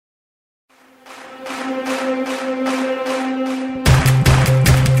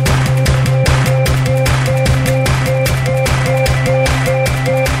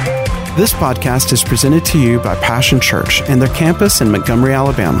This podcast is presented to you by Passion Church and their campus in Montgomery,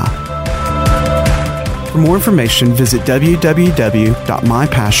 Alabama. For more information, visit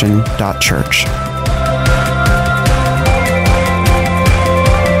www.mypassion.church.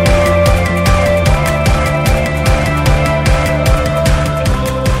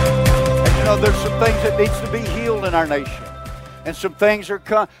 There's some things that needs to be healed in our nation. And some things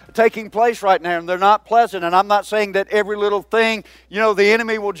are taking place right now, and they're not pleasant. And I'm not saying that every little thing, the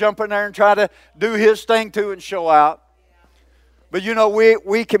enemy will jump in there and try to do his thing too and show out. But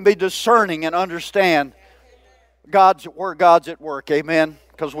we can be discerning and understand where God's at work, amen,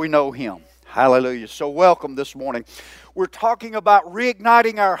 because we know Him. Hallelujah. So welcome this morning. We're talking about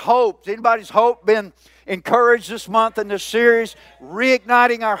reigniting our hope. Anybody's hope been encouraged this month in this series?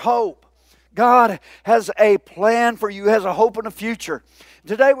 Reigniting our hope. God has a plan for you, has a hope in the future.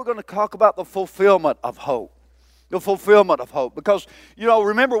 Today we're going to talk about the fulfillment of hope. The fulfillment of hope. Because,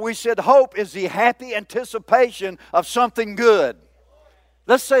 remember we said hope is the happy anticipation of something good.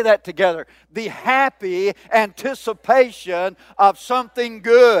 Let's say that together. The happy anticipation of something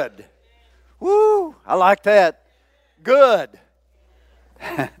good. Woo! I like that. Good.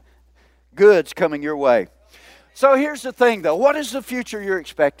 Good's coming your way. So here's the thing though. What is the future you're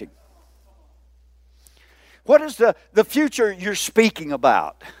expecting? What is the future you're speaking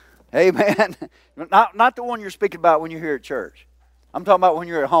about? Amen. Not the one you're speaking about when you're here at church. I'm talking about when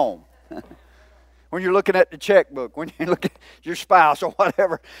you're at home. When you're looking at the checkbook, when you're looking at your spouse or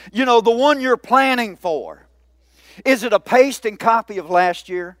whatever. The one you're planning for. Is it a paste and copy of last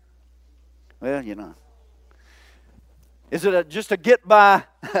year? Well, Is it just a get by,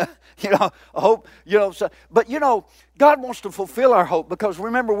 a hope, but God wants to fulfill our hope because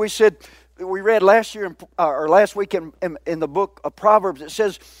remember we read last year or last week in the book of Proverbs, it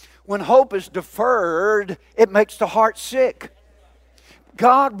says, when hope is deferred, it makes the heart sick.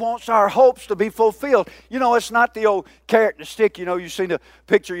 God wants our hopes to be fulfilled. It's not the old carrot and stick. You've seen the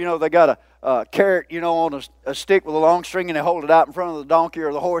picture, they got a carrot, on a stick with a long string and they hold it out in front of the donkey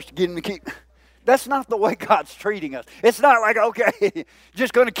or the horse to get him to keep. That's not the way God's treating us. It's not like, okay,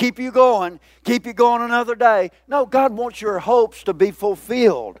 just going to keep you going another day. No, God wants your hopes to be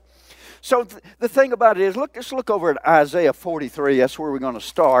fulfilled. So the thing about it is, let's look over at Isaiah 43. That's where we're going to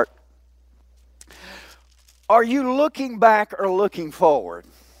start. Are you looking back or looking forward?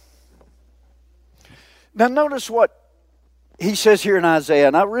 Now notice what he says here in Isaiah,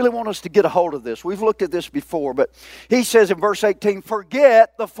 and I really want us to get a hold of this. We've looked at this before, but he says in verse 18,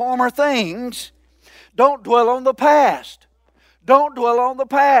 forget the former things. Don't dwell on the past. Don't dwell on the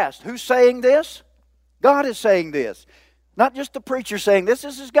past. Who's saying this? God is saying this. Not just the preacher saying this.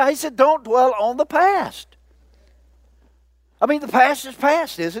 This is guy. He said, don't dwell on the past. I mean, the past is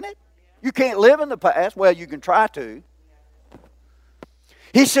past, isn't it? You can't live in the past. Well, you can try to.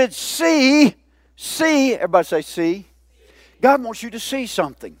 He said, see. Everybody say, see. God wants you to see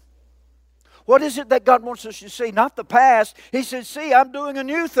something. What is it that God wants us to see? Not the past. He said, see, I'm doing a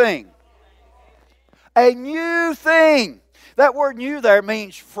new thing. A new thing. That word new there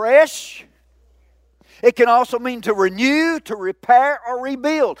means fresh. It can also mean to renew, to repair, or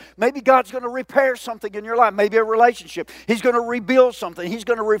rebuild. Maybe God's going to repair something in your life. Maybe a relationship. He's going to rebuild something. He's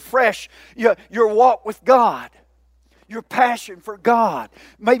going to refresh your walk with God. Your passion for God.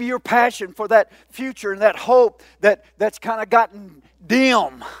 Maybe your passion for that future and that hope that's kind of gotten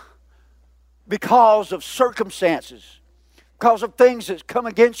dim because of circumstances. Because of things that come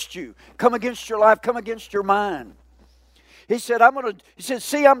against you. Come against your life. Come against your mind. He said,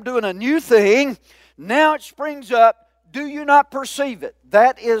 see, I'm doing a new thing. Now it springs up. Do you not perceive it?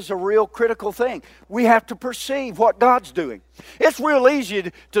 That is a real critical thing. We have to perceive what God's doing. It's real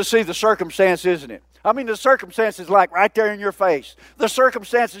easy to see the circumstance, isn't it? I mean, the circumstance is like right there in your face. The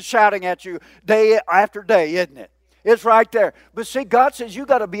circumstance is shouting at you day after day, isn't it? It's right there. But see, God says you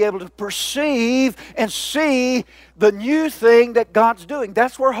got to be able to perceive and see the new thing that God's doing.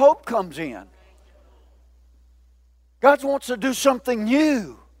 That's where hope comes in. God wants to do something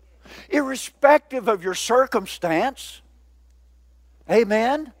new. Irrespective of your circumstance.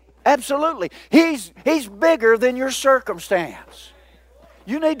 Amen? Absolutely. He's bigger than your circumstance.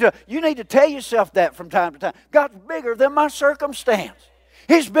 You need to tell yourself that from time to time. God's bigger than my circumstance.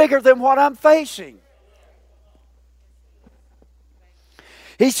 He's bigger than what I'm facing.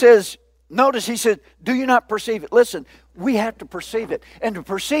 He says, notice he said, do you not perceive it? Listen, we have to perceive it. And to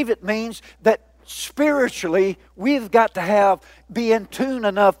perceive it means that spiritually, we've got to be in tune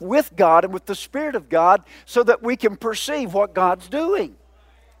enough with God and with the Spirit of God so that we can perceive what God's doing.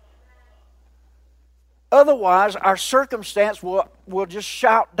 Otherwise, our circumstance will just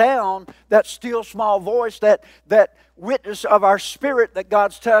shout down that still small voice, that witness of our spirit that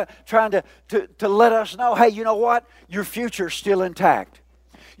God's trying to let us know, hey, you know what? Your future's still intact.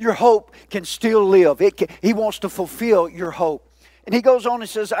 Your hope can still live. He wants to fulfill your hope. And he goes on and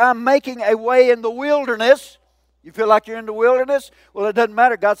says, I'm making a way in the wilderness. You feel like you're in the wilderness? Well, it doesn't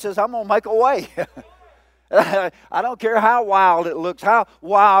matter. God says, I'm going to make a way. I don't care how wild it looks, how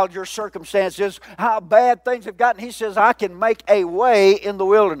wild your circumstance is, how bad things have gotten. He says, I can make a way in the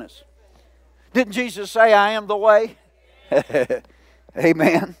wilderness. Didn't Jesus say, I am the way?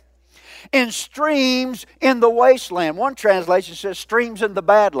 Amen. In streams in the wasteland. One translation says streams in the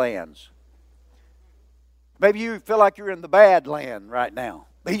badlands. Maybe you feel like you're in the bad land right now.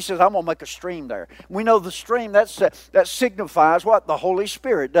 But he says, I'm going to make a stream there. We know the stream, that signifies what? The Holy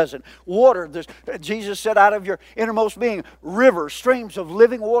Spirit, doesn't it? Water. Jesus said, out of your innermost being, rivers, streams of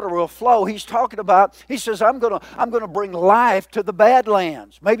living water will flow. He's talking about, he says, I'm going to bring life to the bad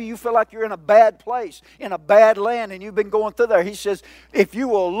lands. Maybe you feel like you're in a bad place, in a bad land, and you've been going through there. He says, if you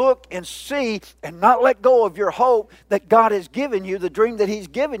will look and see and not let go of your hope that God has given you, the dream that He's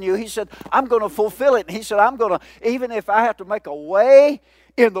given you, He said, I'm going to fulfill it. And He said, I'm going to, even if I have to make a way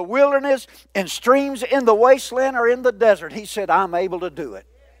in the wilderness, and streams in the wasteland or in the desert, He said, I'm able to do it.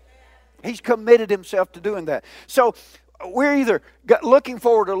 He's committed Himself to doing that. So we're either looking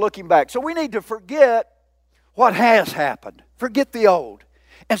forward or looking back. So we need to forget what has happened. Forget the old.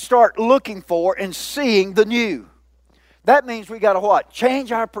 And start looking for and seeing the new. That means we got to what?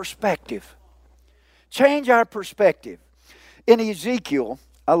 Change our perspective. Change our perspective. In Ezekiel,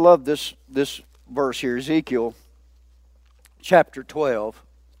 I love this verse here, Ezekiel chapter 12,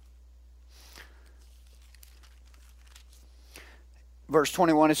 verse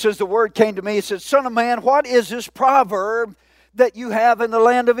 21. It says, the word came to me. It says, Son of man, what is this proverb that you have in the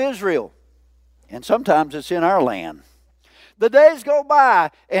land of Israel? And sometimes it's in our land. The days go by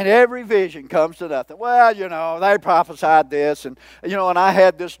and every vision comes to nothing. Well, they prophesied this and I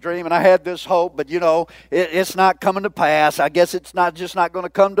had this dream and I had this hope, but it's not coming to pass. I guess it's not going to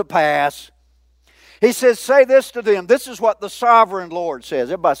come to pass. He says, say this to them. This is what the sovereign Lord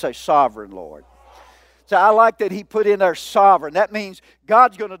says. Everybody say sovereign Lord. So I like that he put in there sovereign. That means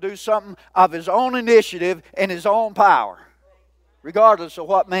God's going to do something of His own initiative and His own power, regardless of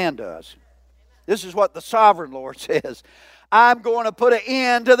what man does. This is what the sovereign Lord says. I'm going to put an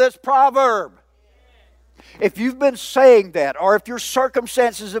end to this proverb. If you've been saying that, or if your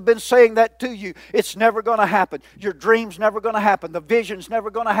circumstances have been saying that to you, it's never going to happen. Your dream's never going to happen. The vision's never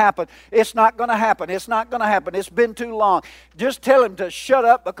going to happen. It's not going to happen. It's not going to happen. It's been too long. Just tell him to shut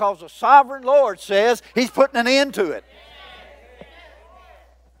up, because the sovereign Lord says He's putting an end to it.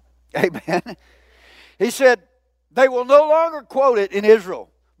 Amen. He said, they will no longer quote it in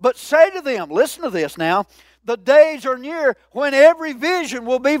Israel, but say to them, listen to this now, the days are near when every vision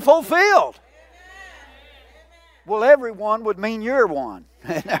will be fulfilled. Well, everyone would mean you're one.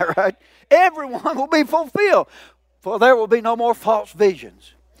 Isn't that right? Everyone will be fulfilled. For there will be no more false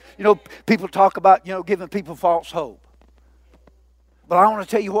visions. People talk about, giving people false hope. But I want to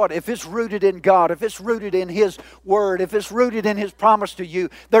tell you what, if it's rooted in God, if it's rooted in His Word, if it's rooted in His promise to you,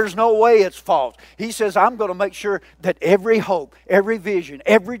 there's no way it's false. He says, I'm going to make sure that every hope, every vision,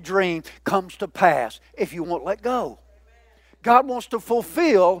 every dream comes to pass if you won't let go. God wants to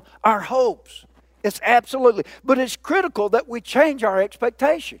fulfill our hopes. It's absolutely, but it's critical that we change our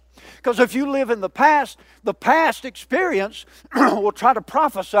expectation. Because if you live in the past experience will try to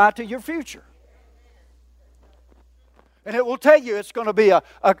prophesy to your future. And it will tell you it's going to be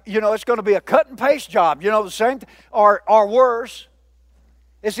it's going to be a cut and paste job, the same, or worse.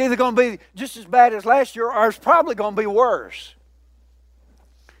 It's either going to be just as bad as last year, or it's probably going to be worse.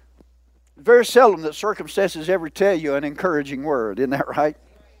 Very seldom that circumstances ever tell you an encouraging word, isn't that right?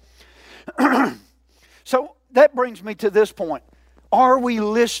 So that brings me to this point. Are you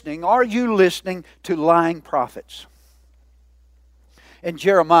listening to lying prophets? In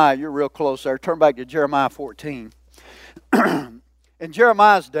Jeremiah, you're real close there. Turn back to Jeremiah 14. In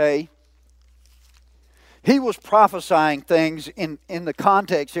Jeremiah's day, he was prophesying things in the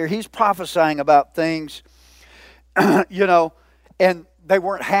context here. He's prophesying about things, and they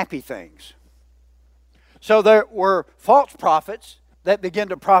weren't happy things. So there were false prophets that began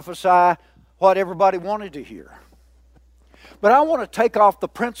to prophesy what everybody wanted to hear. But I want to take off the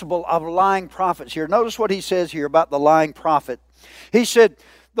principle of lying prophets here. Notice what he says here about the lying prophet. He said,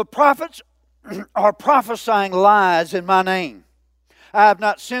 the prophets are prophesying lies in my name. I have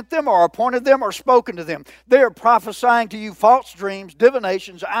not sent them or appointed them or spoken to them. They are prophesying to you false dreams,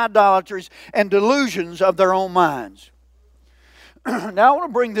 divinations, idolatries, and delusions of their own minds. Now I want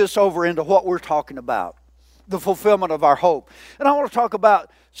to bring this over into what we're talking about. the fulfillment of our hope. And I want to talk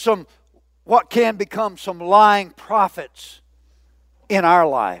about what can become some lying prophets in our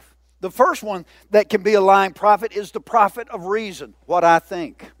life. The first one that can be a lying prophet is the prophet of reason, what I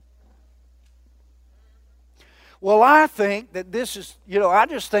think. Well, I think that this is, I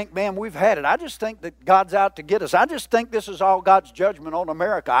just think, man, we've had it. I just think that God's out to get us. I just think this is all God's judgment on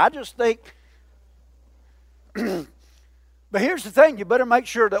America. I just think... But here's the thing, you better make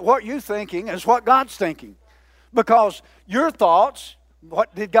sure that what you're thinking is what God's thinking. Because your thoughts,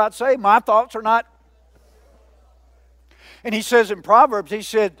 what did God say? My thoughts are not. And He says in Proverbs, He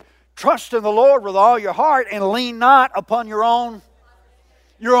said, trust in the Lord with all your heart and lean not upon your own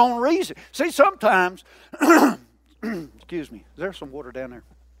reason. See, sometimes, excuse me, is there some water down there?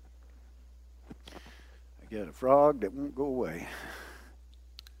 I got a frog that won't go away.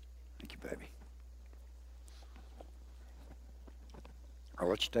 Thank you, baby. I'll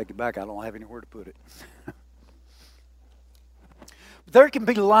let you take it back. I don't have anywhere to put it. There can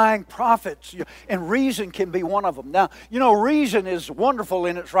be lying prophets, and reason can be one of them. Now, reason is wonderful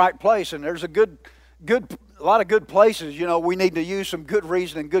in its right place, and there's a lot of good places. We need to use some good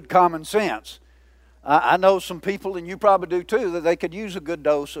reason and good common sense. I know some people, and you probably do too, that they could use a good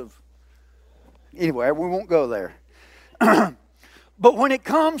dose of. Anyway, we won't go there. But when it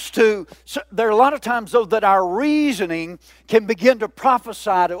comes to, there are a lot of times, though, that our reasoning can begin to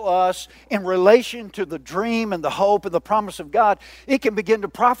prophesy to us in relation to the dream and the hope and the promise of God. It can begin to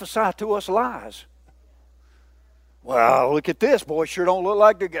prophesy to us lies. Well, look at this. Boy, sure don't look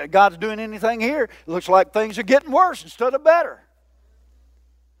like God's doing anything here. It looks like things are getting worse instead of better.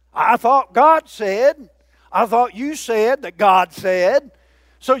 I thought God said, I thought you said that God said.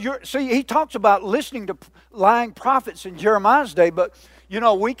 So he talks about listening to lying prophets in Jeremiah's day, but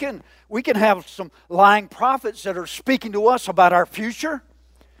we can have some lying prophets that are speaking to us about our future,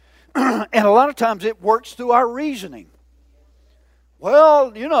 and a lot of times it works through our reasoning.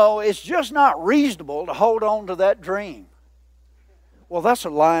 Well, it's just not reasonable to hold on to that dream. Well, that's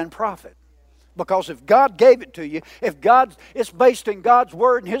a lying prophet. Because if God gave it to you, if it's based in God's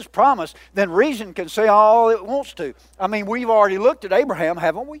word and His promise, then reason can say all it wants to. I mean, we've already looked at Abraham,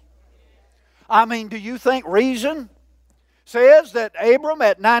 haven't we? I mean, do you think reason says that Abram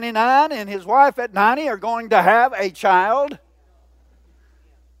at 99 and his wife at 90 are going to have a child?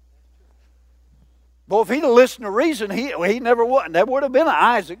 Well, if he'd have listened to reason, he never would. There would have been an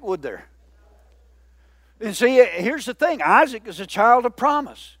Isaac, would there? And see, here's the thing. Isaac is a child of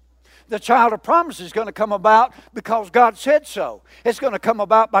promise. The child of promise is going to come about because God said so. It's going to come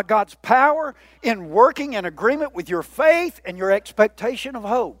about by God's power in working in agreement with your faith and your expectation of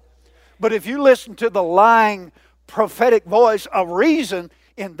hope. But if you listen to the lying prophetic voice of reason,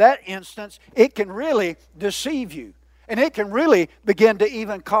 in that instance, it can really deceive you. And it can really begin to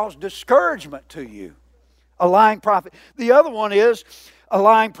even cause discouragement to you. A lying prophet. The other one is, a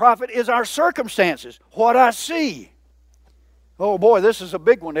lying prophet is our circumstances. What I see. Oh boy, this is a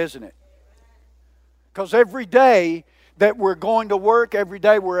big one, isn't it? Because every day that we're going to work, every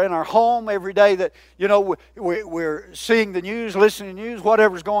day we're in our home, every day that, we're seeing the news, listening to the news,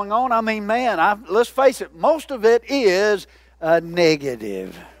 whatever's going on. I mean, man, let's face it, most of it is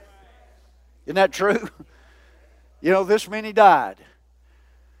negative. Isn't that true? This many died.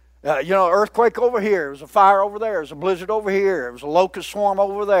 Earthquake over here. There was a fire over there. There was a blizzard over here. There was a locust swarm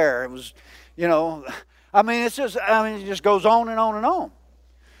over there. It was, it just goes on and on and on.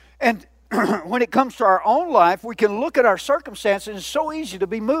 And when it comes to our own life, we can look at our circumstances, and it's so easy to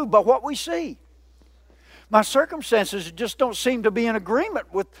be moved by what we see. My circumstances just don't seem to be in agreement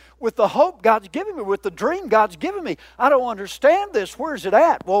with the hope God's given me, with the dream God's given me. I don't understand this. Where's it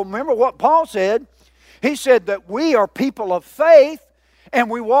at? Well, remember what Paul said. He said that we are people of faith, and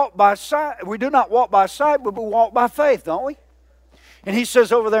we walk by sight. We do not walk by sight, but we walk by faith, don't we? And he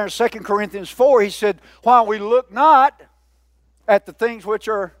says over there in 2 Corinthians 4, he said, while we look not at the things which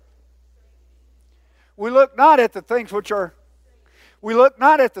are... We look not at the things which are...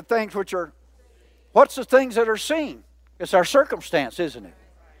 What's the things that are seen? It's our circumstance, isn't it?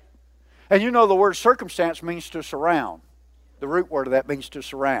 And the word circumstance means to surround. The root word of that means to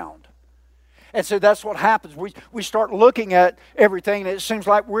surround. And so that's what happens. We start looking at everything, and it seems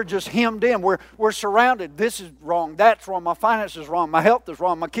like we're just hemmed in. We're surrounded. This is wrong. That's wrong. My finances are wrong. My health is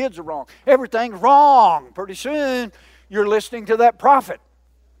wrong. My kids are wrong. Everything's wrong. Pretty soon, you're listening to that prophet.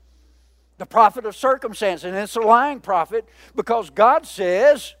 The prophet of circumstance. And it's a lying prophet because God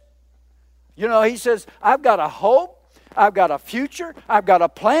says, He says, I've got a hope. I've got a future. I've got a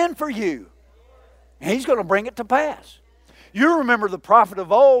plan for you. And He's going to bring it to pass. You remember the prophet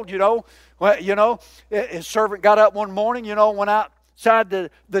of old, his servant got up one morning, went out inside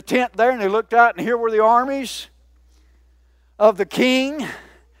the tent there, and they looked out, and here were the armies of the king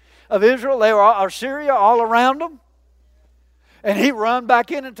of Israel. They were all, Syria, all around them. And he run back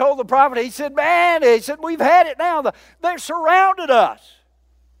in and told the prophet, he said, man, he said, we've had it now. They've surrounded us.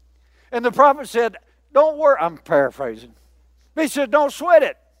 And the prophet said, don't worry. I'm paraphrasing. He said, don't sweat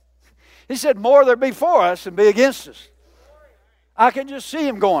it. He said, more there be for us than be against us. I can just see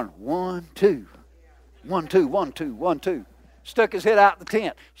him going, 1, 2, 1, 2, 1, 2, 1, 2. Stuck his head out the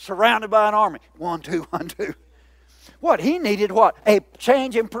tent, surrounded by an army. 1, 2, 1, 2. What? He needed what? A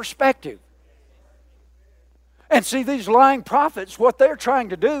change in perspective. And see, these lying prophets, what they're trying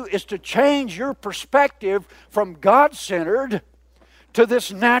to do is to change your perspective from God-centered to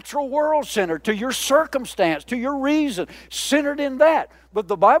this natural world centered, to your circumstance, to your reason, centered in that. But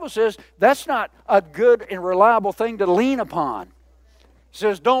the Bible says that's not a good and reliable thing to lean upon. It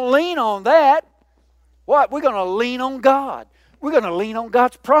says don't lean on that. What? We're going to lean on God. We're going to lean on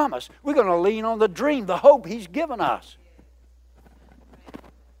God's promise. We're going to lean on the dream, the hope He's given us.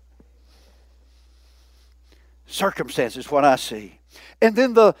 Circumstances, what I see. And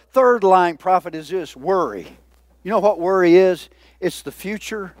then the third lying prophet is this, worry. You know what worry is? It's the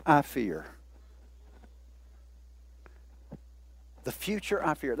future I fear. The future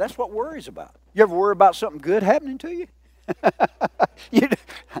I fear. That's what worry's about. You ever worry about something good happening to you?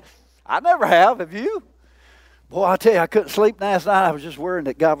 I never have. Have you? Boy, I tell you, I couldn't sleep last night. I was just worrying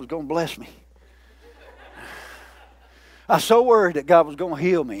that God was going to bless me. I was so worried that God was going to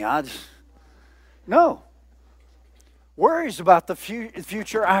heal me. No. Worry's about the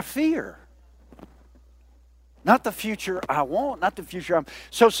future I fear. Not the future I want, not the future I'm...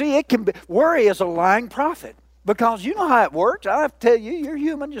 So see, it can be... Worry is a lying prophet. Because you know how it works. I have to tell you, you're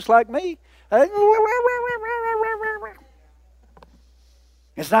human just like me.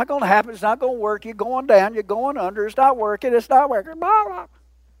 It's not going to happen. It's not going to work. You're going down. You're going under. It's not working. It's not working. Blah, blah.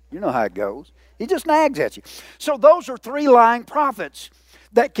 You know how it goes. He just nags at you. So those are three lying prophets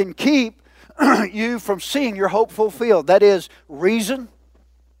that can keep you from seeing your hope fulfilled. That is reason,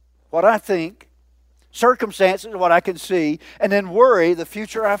 what I think, circumstances, what I can see, and then worry, the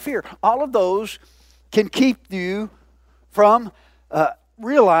future I fear. All of those can keep you from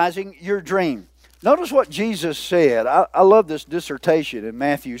realizing your dream. Notice what Jesus said. I love this dissertation in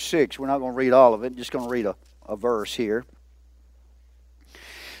Matthew 6. We're not going to read all of it. Just going to read a verse here.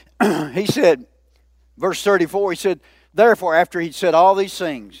 He said, verse 34, he said, therefore, after he'd said all these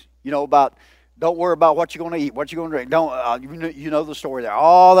things, about don't worry about what you're going to eat, what you're going to drink. Don't you know the story there.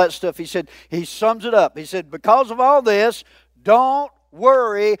 All that stuff. He said, he sums it up. He said, because of all this, don't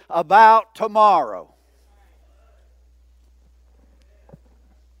worry about tomorrow.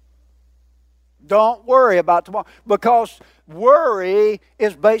 Don't worry about tomorrow. Because worry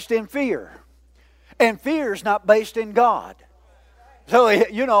is based in fear. And fear is not based in God. So,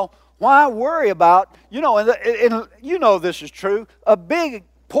 why worry about, and you know this is true, a big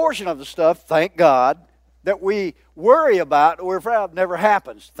portion of the stuff, thank God, that we worry about or we're afraid of never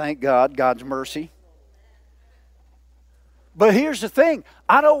happens. Thank God, God's mercy. But here's the thing.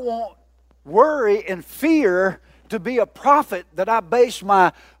 I don't want worry and fear to be a prophet that I base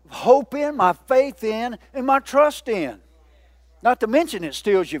my hope in, my faith in, and my trust in. Not to mention it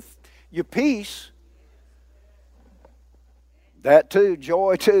steals your peace. That too,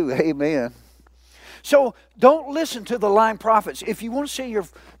 joy too, amen. So don't listen to the lying prophets. If you want to see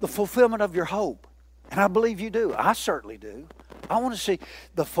the fulfillment of your hope, and I believe you do, I certainly do. I want to see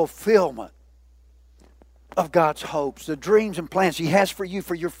the fulfillment of God's hopes, the dreams and plans He has for you,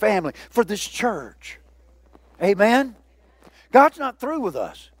 for your family, for this church. Amen? God's not through with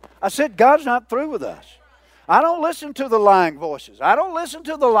us. I said God's not through with us. I don't listen to the lying voices. I don't listen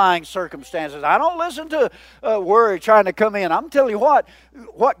to the lying circumstances. I don't listen to worry trying to come in. I'm telling you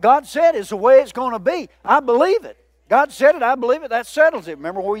what God said is the way it's going to be. I believe it. God said it, I believe it, that settles it.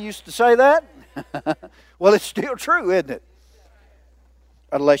 Remember when we used to say that? Well, it's still true, isn't it?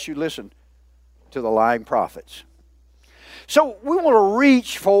 Unless you listen to the lying prophets. So we want to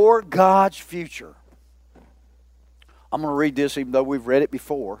reach for God's future. I'm going to read this even though we've read it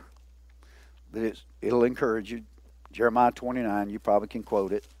before. But it'll encourage you. Jeremiah 29, you probably can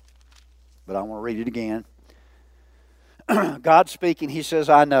quote it. But I want to read it again. God speaking, He says,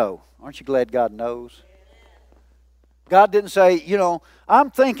 I know. Aren't you glad God knows? God didn't say,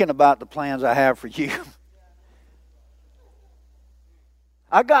 I'm thinking about the plans I have for you.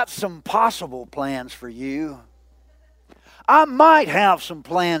 I got some possible plans for you. I might have some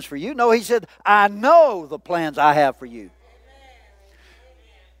plans for you. No, He said, I know the plans I have for you.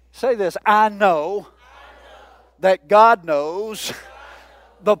 Say this, I know that God knows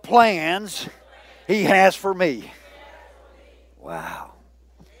the plans He has for me. Wow.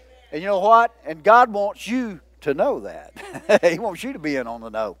 And you know what? And God wants you to know that. He wants you to be in on the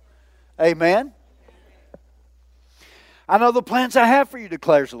know. Amen. I know the plans I have for you,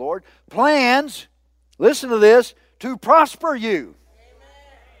 declares the Lord. Plans, listen to this, to prosper you.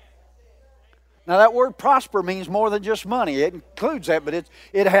 Now that word prosper means more than just money. It includes that, but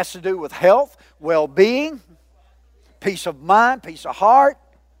it has to do with health, well-being, peace of mind, peace of heart,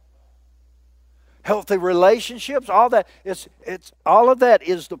 healthy relationships, all that. It's all of that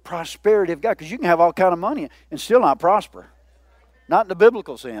is the prosperity of God. Because you can have all kind of money and still not prosper. Not in the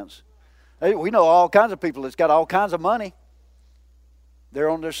biblical sense. We know all kinds of people that's got all kinds of money. They're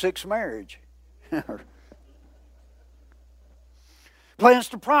on their sixth marriage. Plans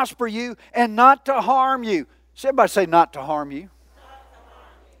to prosper you and not to harm you. So everybody say not to harm you.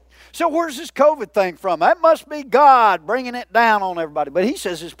 So where's this COVID thing from? That must be God bringing it down on everybody. But He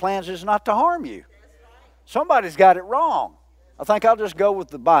says His plans is not to harm you. Somebody's got it wrong. I think I'll just go with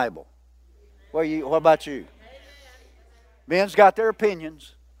the Bible. What about you? Men's got their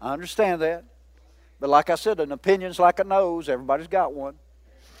opinions. I understand that. But like I said, an opinion's like a nose. Everybody's got one.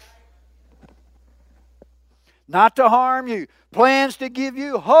 Not to harm you. Plans to give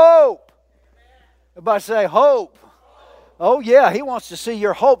you hope. Everybody say hope. Oh yeah, He wants to see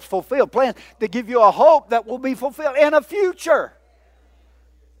your hopes fulfilled. Plans to give you a hope that will be fulfilled in a future.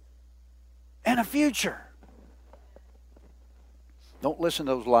 In a future. Don't listen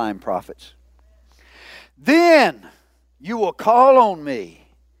to those lying prophets. Then you will call on me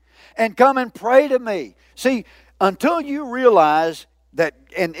and come and pray to me. See, until you realize that,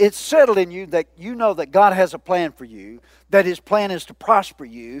 and it's settled in you that you know that God has a plan for you, that His plan is to prosper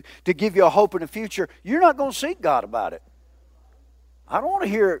you, to give you a hope in the future, you're not going to seek God about it. I don't want to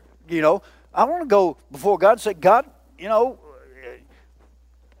hear, I want to go before God and say, God,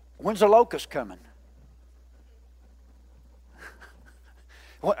 when's the locust coming?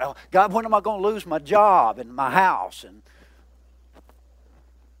 God, when am I going to lose my job and my house? And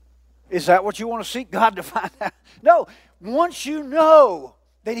is that what you want to seek God to find out? No. Once you know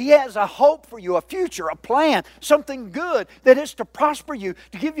that He has a hope for you, a future, a plan, something good that is to prosper you,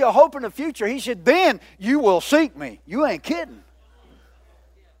 to give you a hope in the future, He said, then you will seek me. You ain't kidding.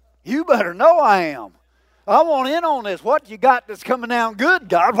 You better know I am. I want in on this. What you got that's coming down good,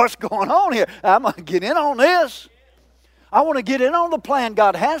 God? What's going on here? I'm going to get in on this. I want to get in on the plan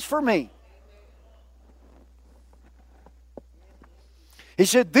God has for me. He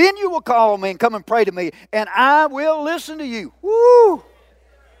said, then you will call on me and come and pray to me, and I will listen to you. Woo!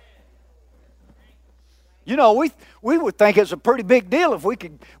 We would think it's a pretty big deal if we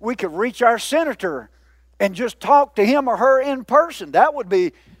could reach our senator and just talk to him or her in person.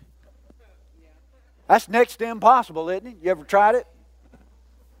 That's next to impossible, isn't it? You ever tried it?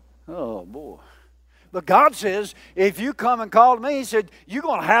 Oh, boy. But God says, if you come and call to me, He said, you're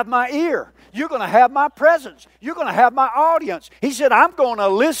going to have my ear. You're going to have my presence. You're going to have my audience. He said, I'm going to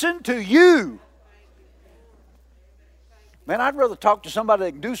listen to you. Man, I'd rather talk to somebody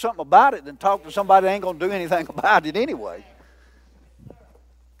that can do something about it than talk to somebody that ain't going to do anything about it anyway.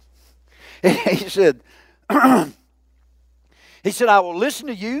 He said, I will listen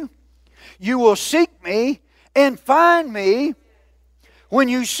to you. You will seek me and find me when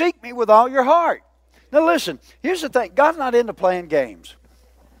you seek me with all your heart. Now listen, here's the thing. God's not into playing games.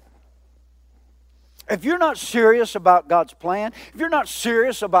 If you're not serious about God's plan, if you're not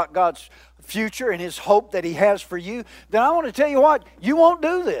serious about God's future and His hope that He has for you, then I want to tell you what, you won't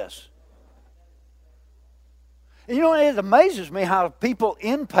do this. And it amazes me how people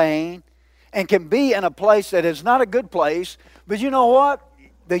in pain and can be in a place that is not a good place, but you know what?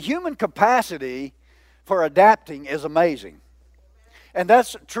 The human capacity for adapting is amazing. And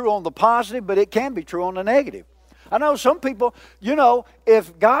that's true on the positive, but it can be true on the negative. I know some people,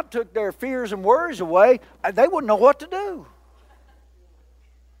 if God took their fears and worries away, they wouldn't know what to do.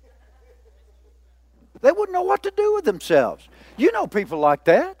 They wouldn't know what to do with themselves. You know people like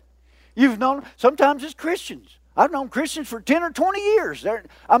that. You've known, sometimes it's Christians. I've known Christians for 10 or 20 years. They're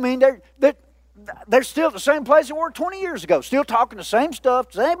still at the same place they were 20 years ago. Still talking the same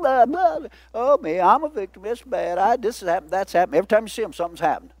stuff, same blah, blah, blah. Oh, me, I'm a victim. It's bad. This has happened. That's happened. Every time you see them, something's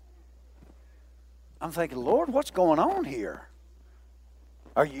happened. I'm thinking, Lord, what's going on here?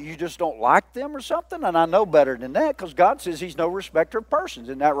 Are you just don't like them or something? And I know better than that because God says He's no respecter of persons.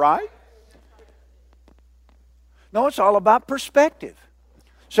 Isn't that right? No, it's all about perspective.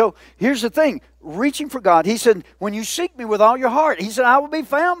 So here's the thing. Reaching for God. He said, when you seek me with all your heart, He said, I will be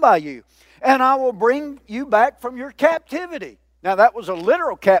found by you. And I will bring you back from your captivity. Now that was a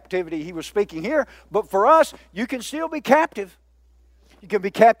literal captivity He was speaking here. But for us, you can still be captive. You can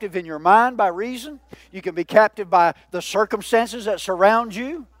be captive in your mind by reason. You can be captive by the circumstances that surround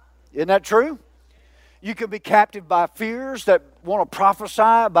you. Isn't that true? You can be captive by fears that want to prophesy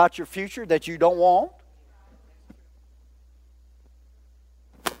about your future that you don't want.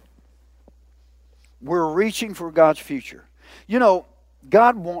 We're reaching for God's future. You know,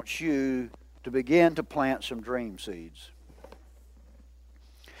 God wants you to begin to plant some dream seeds.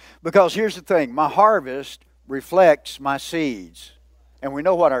 Because here's the thing, my harvest reflects my seeds. And we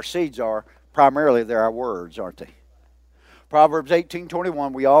know what our seeds are. Primarily, they're our words, aren't they? Proverbs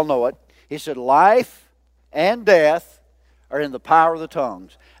 18:21, we all know it. He said, life and death are in the power of the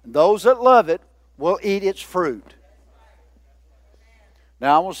tongues. And those that love it will eat its fruit.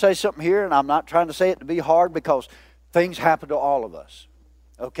 Now, I want to say something here, and I'm not trying to say it to be hard because things happen to all of us.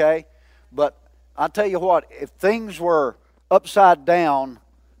 Okay? But I'll tell you what, if things were upside down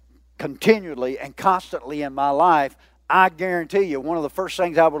continually and constantly in my life, I guarantee you one of the first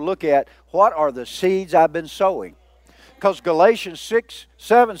things I would look at, what are the seeds I've been sowing? Because Galatians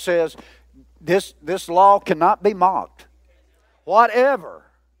 6:7 says, this law cannot be mocked. Whatever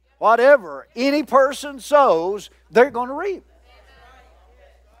any person sows, they're going to reap.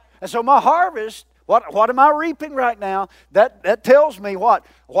 And so my harvest, what am I reaping right now? That tells me what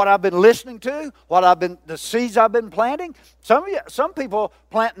I've been listening to, the seeds I've been planting. Some people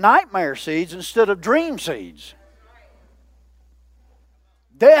plant nightmare seeds instead of dream seeds.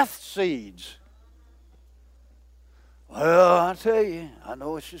 Death seeds. Well, I tell you, I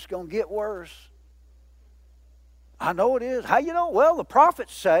know it's just going to get worse. I know it is. How you know? Well, the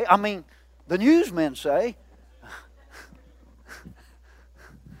prophets say, the newsmen say.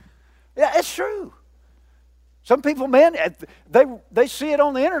 Yeah, it's true. Some people, man, they see it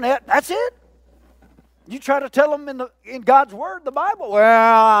on the internet. That's it. You try to tell them in God's Word, the Bible. Well,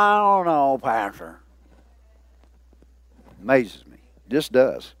 I don't know, Pastor. Amazes me. Just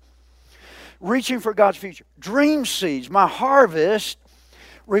does. Reaching for God's future. Dream seeds. My harvest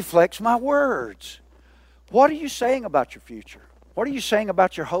reflects my words. What are you saying about your future? What are you saying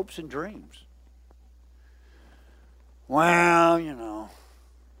about your hopes and dreams? Well, you know,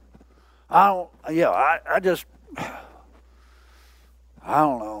 I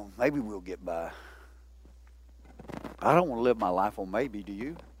don't know. Maybe we'll get by. I don't want to live my life on maybe, do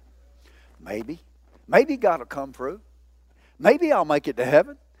you? Maybe. Maybe God will come through. Maybe I'll make it to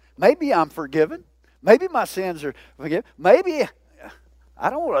heaven. Maybe I'm forgiven. Maybe my sins are forgiven. Maybe. I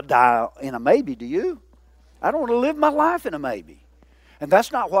don't want to die in a maybe, do you? I don't want to live my life in a maybe. And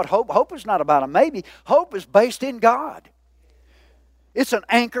that's not what hope is not about a maybe. Hope is based in God. It's an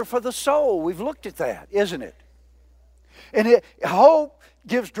anchor for the soul. We've looked at that, isn't it? And hope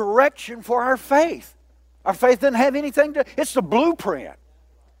gives direction for our faith. Our faith doesn't have anything to... It's the blueprint.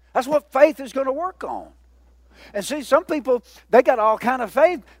 That's what faith is going to work on. And see, some people, they got all kind of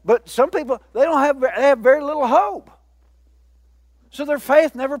faith, but some people, they have very little hope. So their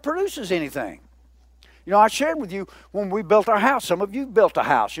faith never produces anything. You know, I shared with you when we built our house. Some of you built a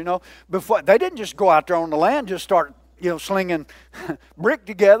house, you know. Before they didn't just go out there on the land, just start, slinging brick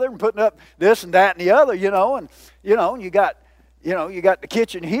together and putting up this and that and the other, and you got the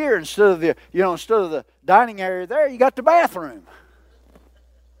kitchen here instead of the dining area there, you got the bathroom.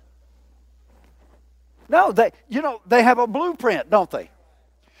 No, they have a blueprint, don't they?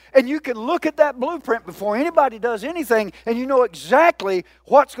 And you can look at that blueprint before anybody does anything, and you know exactly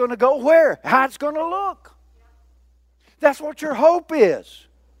what's going to go where, how it's going to look. That's what your hope is.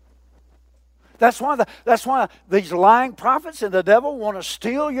 That's why these lying prophets and the devil want to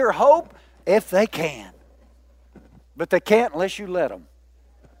steal your hope if they can. But they can't unless you let them.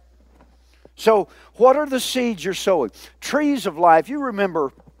 So, what are the seeds you're sowing? Trees of life. You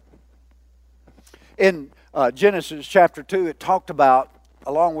remember in Genesis chapter 2, it talked about,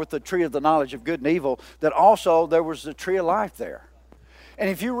 along with the tree of the knowledge of good and evil, that also there was the tree of life there.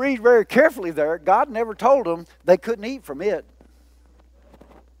 And if you read very carefully there, God never told them they couldn't eat from it.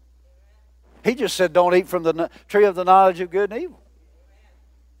 He just said, don't eat from the tree of the knowledge of good and evil.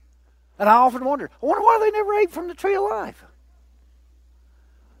 And I often wonder why they never ate from the tree of life.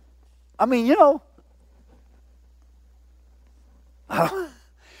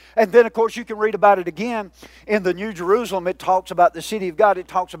 And then, of course, you can read about it again in the New Jerusalem. It talks about the city of God. It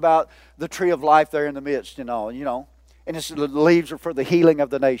talks about the tree of life there in the midst and all, And the leaves are for the healing of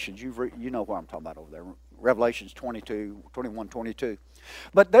the nations. You know what I'm talking about over there. Revelations 21, 22.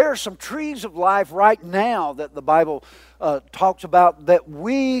 But there are some trees of life right now that the Bible talks about that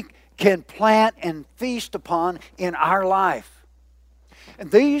we can plant and feast upon in our life.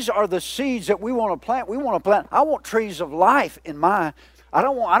 And these are the seeds that we want to plant. I want trees of life in my... I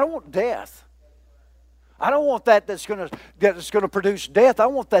don't want death. I don't want that's going to produce death. I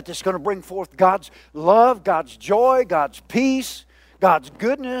want that's going to bring forth God's love, God's joy, God's peace, God's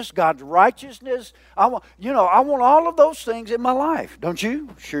goodness, God's righteousness. I want all of those things in my life. Don't you?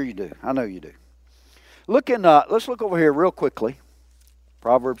 Sure you do. I know you do. Let's look over here real quickly.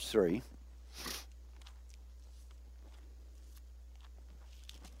 Proverbs 3.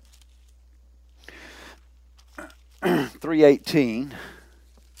 Proverbs 3:18.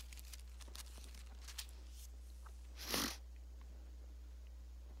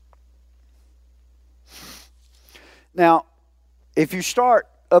 Now, if you start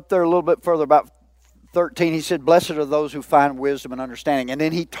up there a little bit further, about 13, he said, blessed are those who find wisdom and understanding. And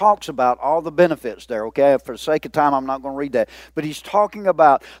then he talks about all the benefits there, okay? For the sake of time, I'm not going to read that. But he's talking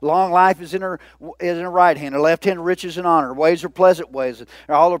about long life is in her right hand, her left hand riches and honor, ways are pleasant ways,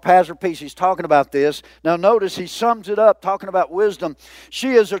 all her paths are peace. He's talking about this. Now notice he sums it up talking about wisdom.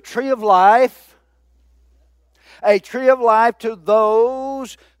 She is a tree of life to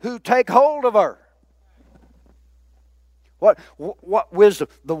those who take hold of her. What wisdom?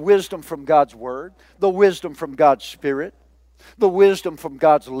 The wisdom from God's Word, the wisdom from God's Spirit, the wisdom from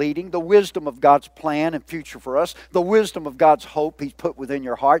God's leading, the wisdom of God's plan and future for us, the wisdom of God's hope He's put within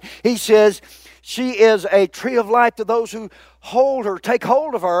your heart. He says, she is a tree of life to those who hold her, take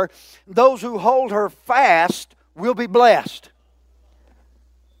hold of her. Those who hold her fast will be blessed.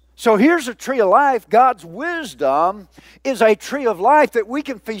 So here's a tree of life. God's wisdom is a tree of life that we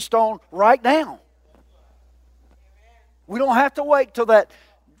can feast on right now. We don't have to wait till that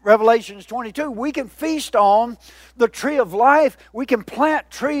Revelations 22. We can feast on the tree of life. We can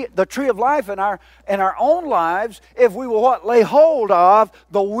plant the tree of life in our own lives if we will lay hold of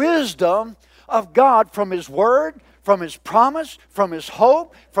the wisdom of God from His Word, from His promise, from His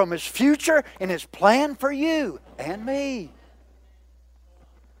hope, from His future, and His plan for you and me.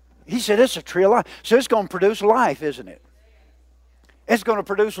 He said it's a tree of life. So it's going to produce life, isn't it? It's going to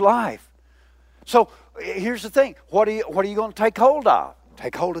produce life. So here's the thing. What are you going to take hold of?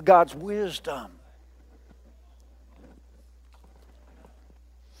 Take hold of God's wisdom.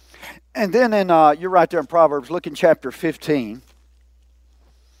 And then you're right there in Proverbs. Look in chapter 15.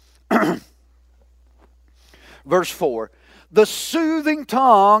 Verse 4. The soothing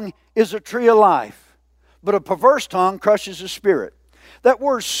tongue is a tree of life, but a perverse tongue crushes the spirit. That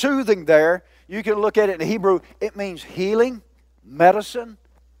word soothing there, you can look at it in Hebrew. It means healing, medicine,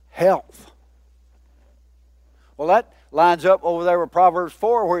 health. Well, that lines up over there with Proverbs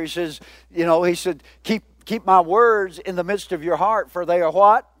 4 where he says, he said, keep my words in the midst of your heart, for they are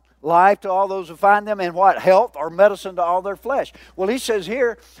what? Life to all those who find them, and what? Health or medicine to all their flesh. Well, he says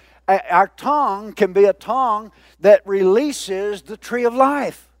here, our tongue can be a tongue that releases the tree of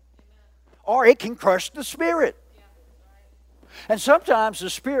life. Or it can crush the spirit. And sometimes the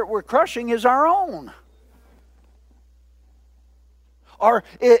spirit we're crushing is our own. Or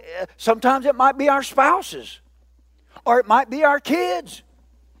sometimes it might be our spouses. Or it might be our kids.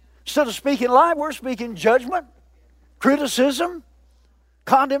 Instead of speaking life, we're speaking judgment, criticism,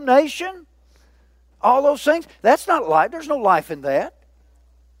 condemnation, all those things. That's not life. There's no life in that.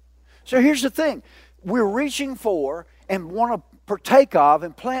 So here's the thing. We're reaching for and want to partake of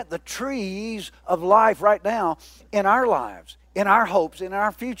and plant the trees of life right now in our lives, in our hopes, in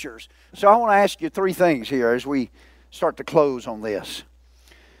our futures. So I want to ask you three things here as we start to close on this.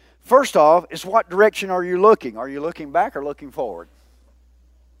 First off, is what direction are you looking? Are you looking back or looking forward?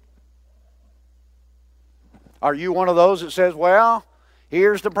 Are you one of those that says, well,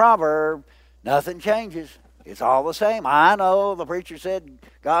 here's the proverb, nothing changes. It's all the same. I know the preacher said,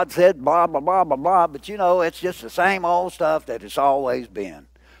 God said, blah, blah, blah, blah, blah, but it's just the same old stuff that it's always been.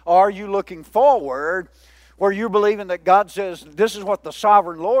 Are you looking forward where you're believing that God says, this is what the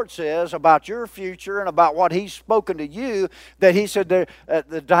sovereign Lord says about your future and about what He's spoken to you, that He said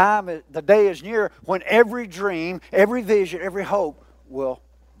the day is near when every dream, every vision, every hope will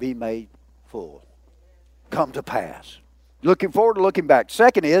be made full, come to pass. Looking forward or looking back.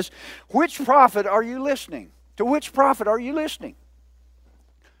 Second is, which prophet are you listening? To which prophet are you listening?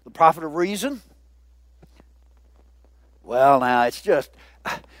 The prophet of reason? Well, now, it's just,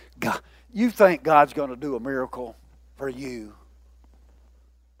 God. You think God's going to do a miracle for you.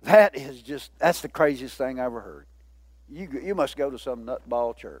 That's the craziest thing I ever heard. You must go to some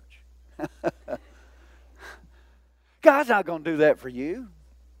nutball church. God's not going to do that for you.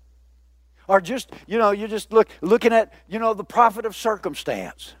 Or just, you're just looking at, the prophet of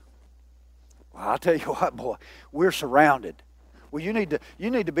circumstance. Well, I'll tell you what, boy, we're surrounded. Well, you need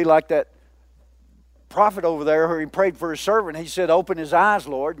to be like that prophet over there who he prayed for his servant. He said, open his eyes,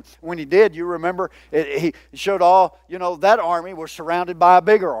 Lord. When he did, you remember, he showed all, that army was surrounded by a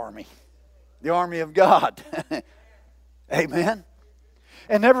bigger army. The army of God. Amen.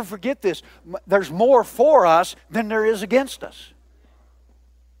 And never forget this. There's more for us than there is against us.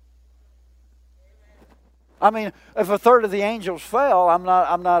 I mean, if a third of the angels fell, I'm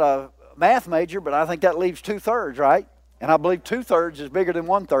not a math major, but I think that leaves 2/3, right? And I believe 2/3 is bigger than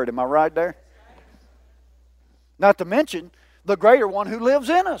 1/3. Am I right there? Not to mention the greater one who lives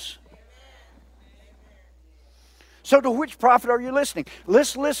in us. So to which prophet are you listening?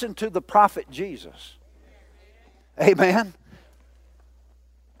 Let's listen to the prophet Jesus. Amen.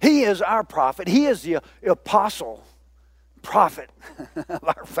 He is our prophet. He is the apostle prophet of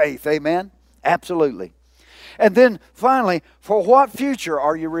our faith. Amen. Absolutely. And then finally, for what future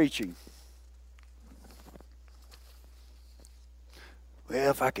are you reaching?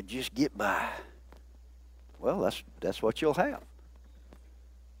 Well, if I could just get by. Well, that's what you'll have.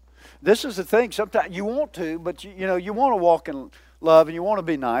 This is the thing. Sometimes you want to, but you want to walk in love and you want to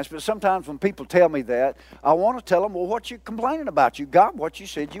be nice. But sometimes when people tell me that, I want to tell them, well, what you complaining about? You got what you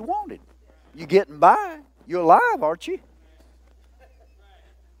said you wanted. You getting by. You're alive, aren't you?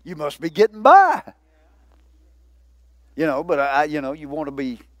 You must be getting by. But you want to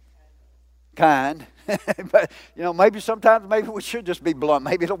be kind. But maybe sometimes we should just be blunt.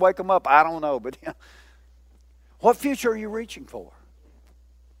 Maybe it'll wake them up. I don't know. But what future are you reaching for?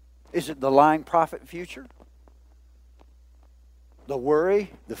 Is it the lying prophet future? The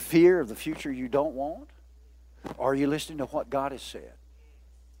worry, the fear of the future you don't want? Or are you listening to what God has said?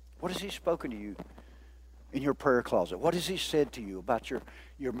 What has He spoken to you in your prayer closet? What has He said to you about your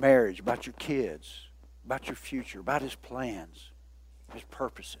marriage, about your kids, about your future, about His plans, His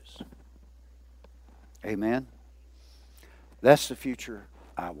purposes? Amen? That's the future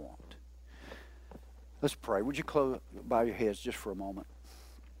I want. Let's pray. Would you bow your heads just for a moment?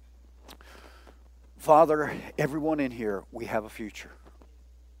 Father, everyone in here, we have a future.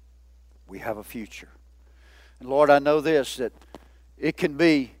 We have a future. And Lord, I know this, that it can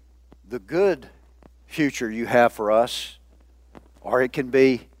be the good future you have for us, or it can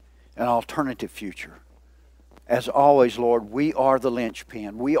be an alternative future. As always, Lord, we are the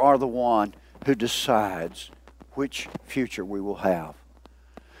linchpin. We are the one who decides which future we will have.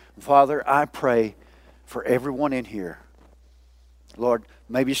 Father, I pray for everyone in here. Lord,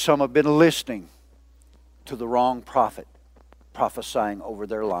 maybe some have been listening to the wrong prophet prophesying over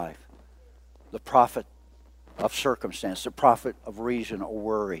their life. The prophet of circumstance, the prophet of reason or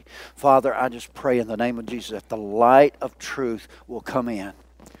worry. Father, I just pray in the name of Jesus that the light of truth will come in.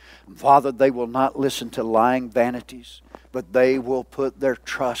 And Father, they will not listen to lying vanities, but they will put their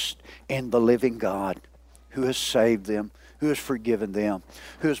trust in the living God who has saved them, who has forgiven them,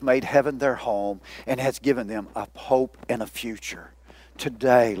 who has made heaven their home, and has given them a hope and a future.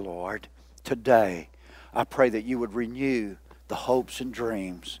 Today, Lord, today, I pray that you would renew the hopes and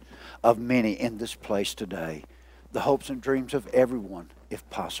dreams of many in this place today. The hopes and dreams of everyone, if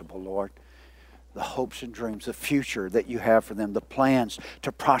possible, Lord. The hopes and dreams, the future that you have for them, the plans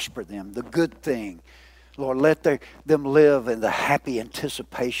to prosper them, the good thing. Lord, let them live in the happy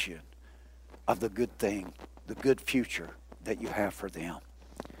anticipation of the good thing, the good future that you have for them.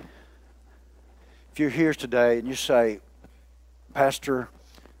 If you're here today and you say, Pastor,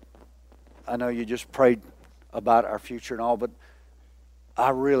 I know you just prayed about our future and all, but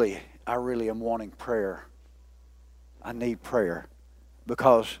I really am wanting prayer. I need prayer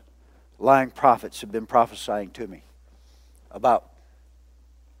because lying prophets have been prophesying to me about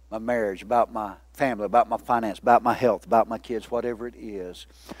my marriage, about my family, about my finance, about my health, about my kids, whatever it is.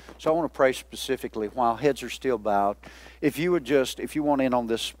 So I want to pray specifically while heads are still bowed. If you want in on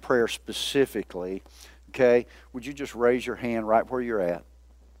this prayer specifically, okay, would you just raise your hand right where you're at?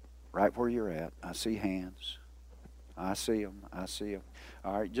 Right where you're at. I see hands. I see them. I see them.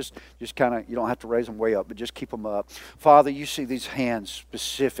 All right, just kind of, you don't have to raise them way up, but just keep them up. Father, you see these hands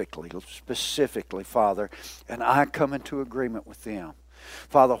specifically, Father, and I come into agreement with them.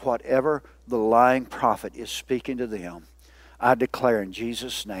 Father, whatever the lying prophet is speaking to them, I declare in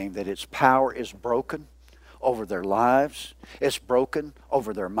Jesus' name that its power is broken over their lives. It's broken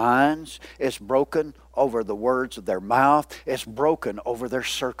over their minds. It's broken over the words of their mouth. It's broken over their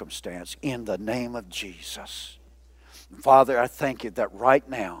circumstance in the name of Jesus. Father, I thank you that right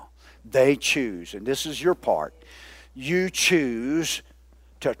now they choose, and this is your part, you choose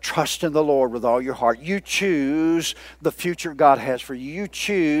to trust in the Lord with all your heart. You choose the future God has for you. You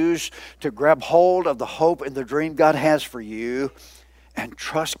choose to grab hold of the hope and the dream God has for you and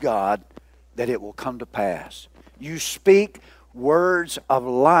trust God that it will come to pass. You speak words of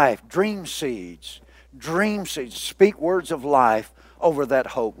life, dream seeds. Speak words of life over that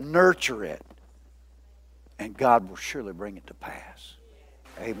hope. Nurture it. And God will surely bring it to pass.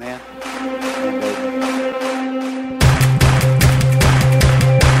 Amen.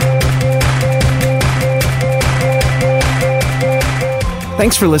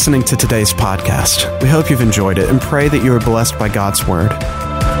 Thanks for listening to today's podcast. We hope you've enjoyed it and pray that you are blessed by God's Word.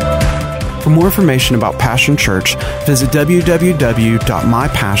 For more information about Passion Church, visit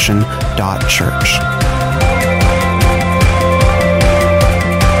www.mypassion.church.